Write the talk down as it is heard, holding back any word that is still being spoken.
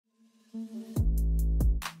Oh,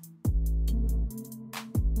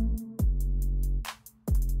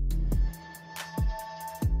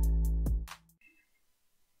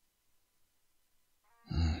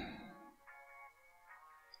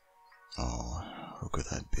 who could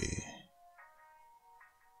that be?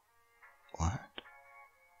 What?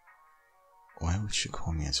 Why would she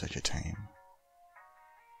call me at such a time?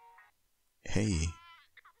 Hey.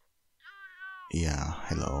 Yeah,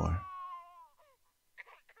 hello.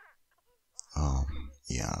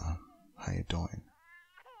 Yeah, how you doing?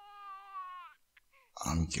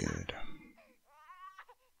 I'm good.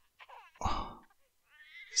 Oh,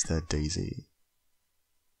 is that Daisy?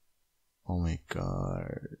 Oh my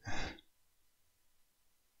god.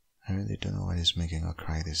 I really don't know what is making her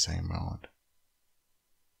cry this time round.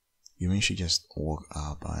 You mean she just woke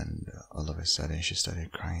up and all of a sudden she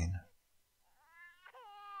started crying?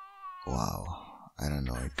 Wow, I don't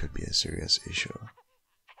know, it could be a serious issue.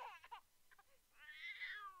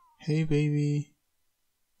 Hey baby,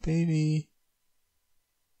 baby,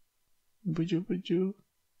 buju buju.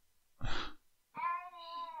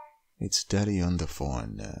 It's daddy on the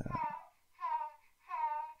phone.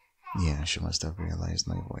 Yeah, she must have realized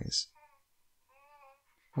my voice.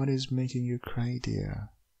 What is making you cry,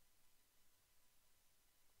 dear?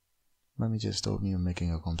 Mommy just told me you're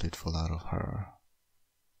making a complete fool out of her.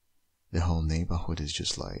 The whole neighborhood is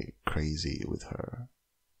just like crazy with her.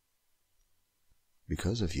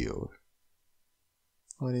 Because of you.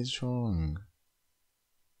 What is wrong?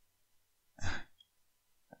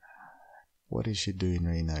 What is she doing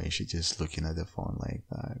right now? Is she just looking at the phone like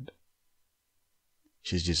that?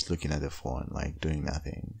 She's just looking at the phone like doing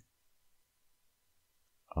nothing.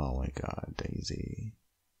 Oh my god, Daisy.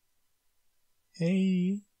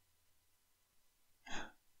 Hey.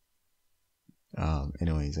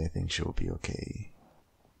 Anyways, I think she'll be okay.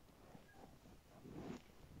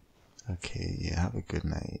 Okay, yeah, have a good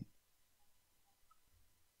night.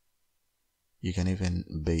 You can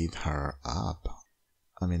even bathe her up.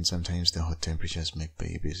 I mean, sometimes the hot temperatures make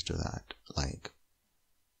babies do that, like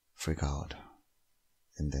freak out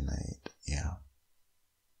in the night. Yeah.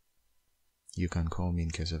 You can call me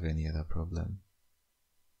in case of any other problem.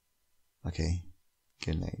 Okay,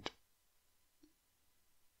 good night.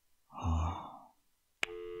 Oh.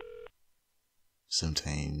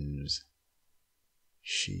 Sometimes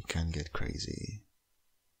she can get crazy.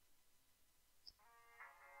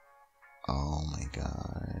 Oh my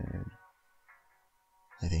god.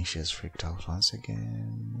 I think she has freaked out once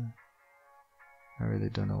again. I really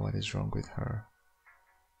don't know what is wrong with her.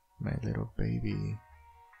 My little baby.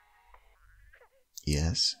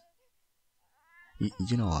 Yes?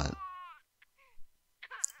 You know what?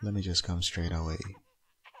 Let me just come straight away.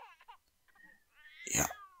 Yeah,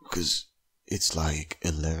 because it's like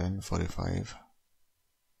 11:45.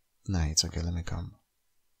 Nah, it's okay, let me come.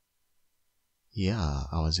 Yeah,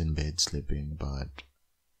 I was in bed sleeping, but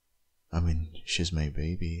I mean, she's my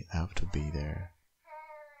baby. I have to be there.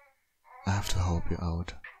 I have to help you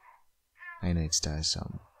out. I know it's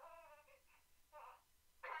tiresome.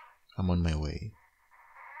 I'm on my way.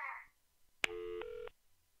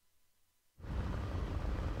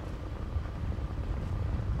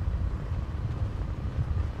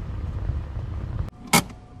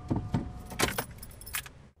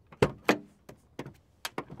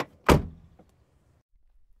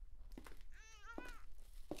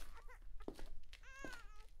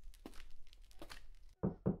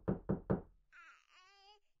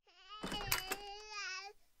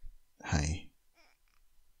 Hi.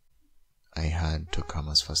 I had to come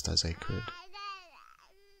as fast as I could.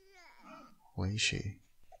 Where is she?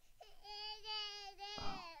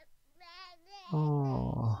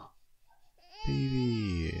 Oh,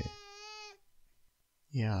 baby.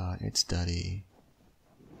 Yeah, it's daddy.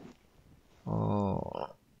 Oh.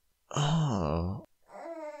 Oh.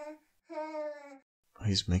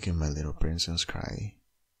 He's making my little princess cry.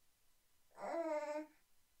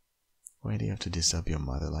 Why do you have to disturb your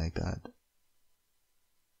mother like that?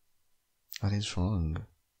 What is wrong?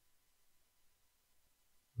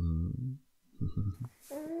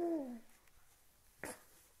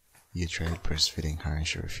 You tried breastfeeding her and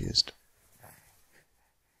she refused.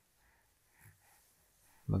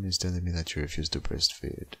 Mommy's telling me that you refused to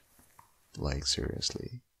breastfeed. Like,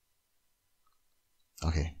 seriously.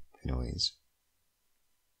 Okay, anyways.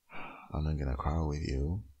 I'm not gonna quarrel with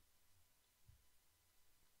you.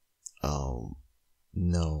 Oh,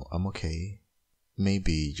 no, I'm okay.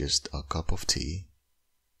 Maybe just a cup of tea.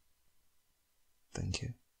 Thank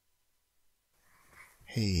you.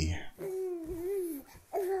 Hey.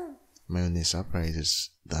 My only surprise is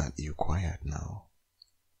that you're quiet now.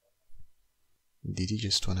 Did you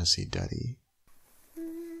just wanna see daddy?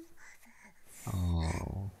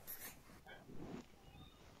 Oh.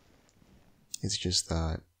 It's just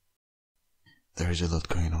that there is a lot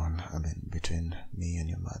going on, between me and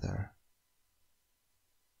your mother.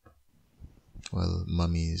 Well,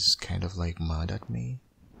 mommy's kind of like mad at me.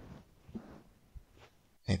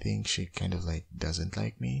 I think she kind of like doesn't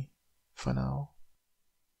like me for now.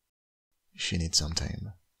 She needs some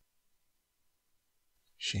time.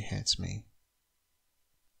 She hates me.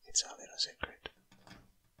 It's a little secret.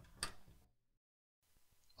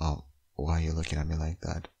 Oh, why are you looking at me like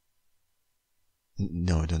that?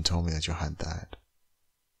 No, don't tell me that you had that.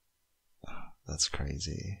 That's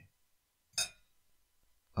crazy.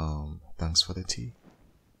 Thanks for the tea.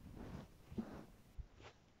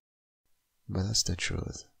 But that's the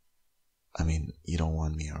truth. You don't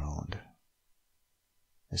want me around.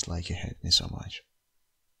 It's like you hate me so much.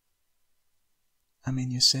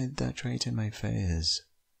 You said that right in my face.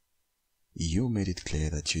 You made it clear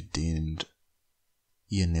that you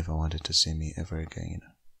never wanted to see me ever again.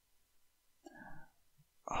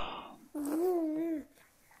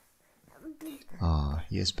 Ah,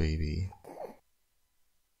 yes, baby.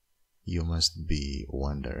 You must be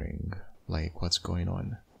wondering, like, what's going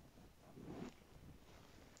on?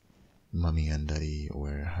 Mommy and Daddy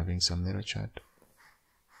were having some little chat.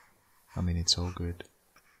 It's all good.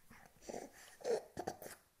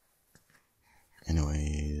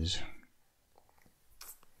 Anyways,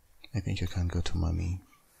 I think you can go to Mommy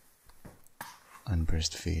and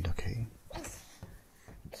breastfeed, okay?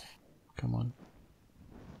 Come on.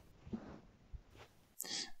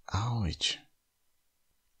 Ouch.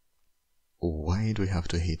 Why do we have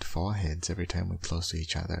to hit foreheads every time we're close to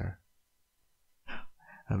each other?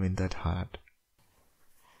 That hard.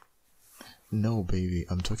 No, baby,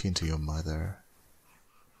 I'm talking to your mother.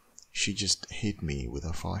 She just hit me with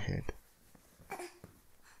her forehead.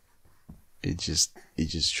 It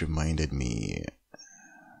just reminded me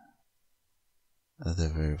of the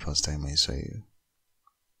very first time I saw you.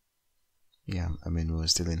 Yeah, we were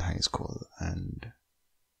still in high school and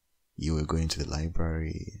you were going to the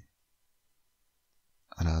library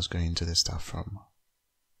and I was going to the staff room.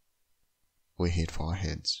 We hit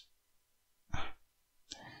foreheads.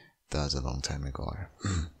 That was a long time ago.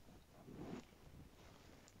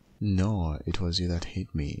 No, it was you that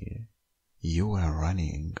hit me. You were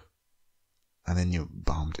running and then you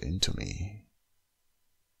bumped into me.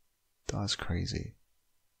 That was crazy.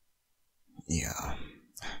 Yeah.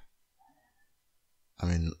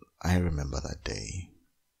 I remember that day.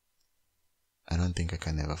 I don't think I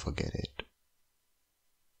can ever forget it.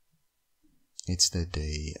 It's the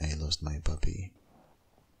day I lost my puppy.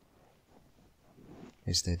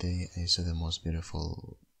 It's the day I saw the most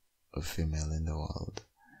beautiful female in the world.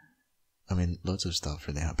 Lots of stuff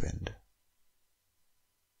really happened.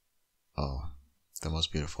 Oh, the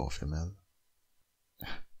most beautiful female.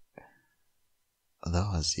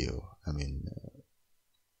 That was you.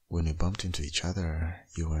 When we bumped into each other,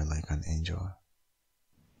 you were like an angel.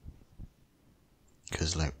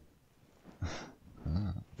 'Cause like...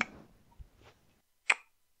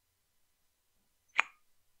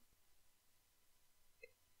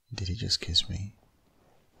 Did he just kiss me?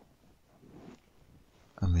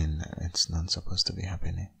 It's not supposed to be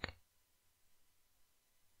happening.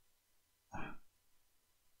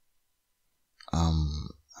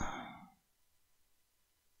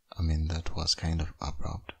 That was kind of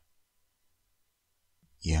abrupt.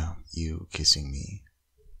 Yeah, you kissing me.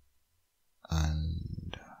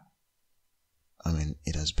 And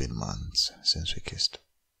it has been months since we kissed.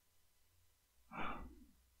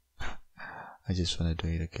 I just want to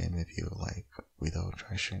do it again with you, like, without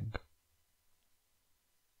rushing.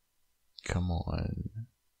 Come on.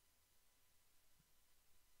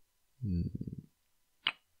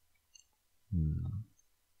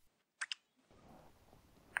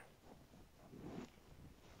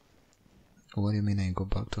 What do you mean I go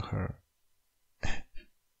back to her?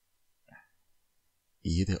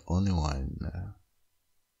 You're the only one.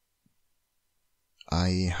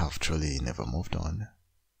 I have truly never moved on.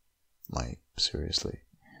 Like, seriously.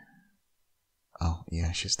 Oh,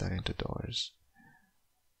 yeah, she's starting the doors.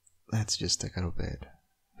 Let's just take her to bed.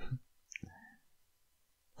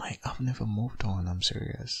 Like, I've never moved on, I'm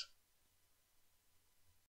serious.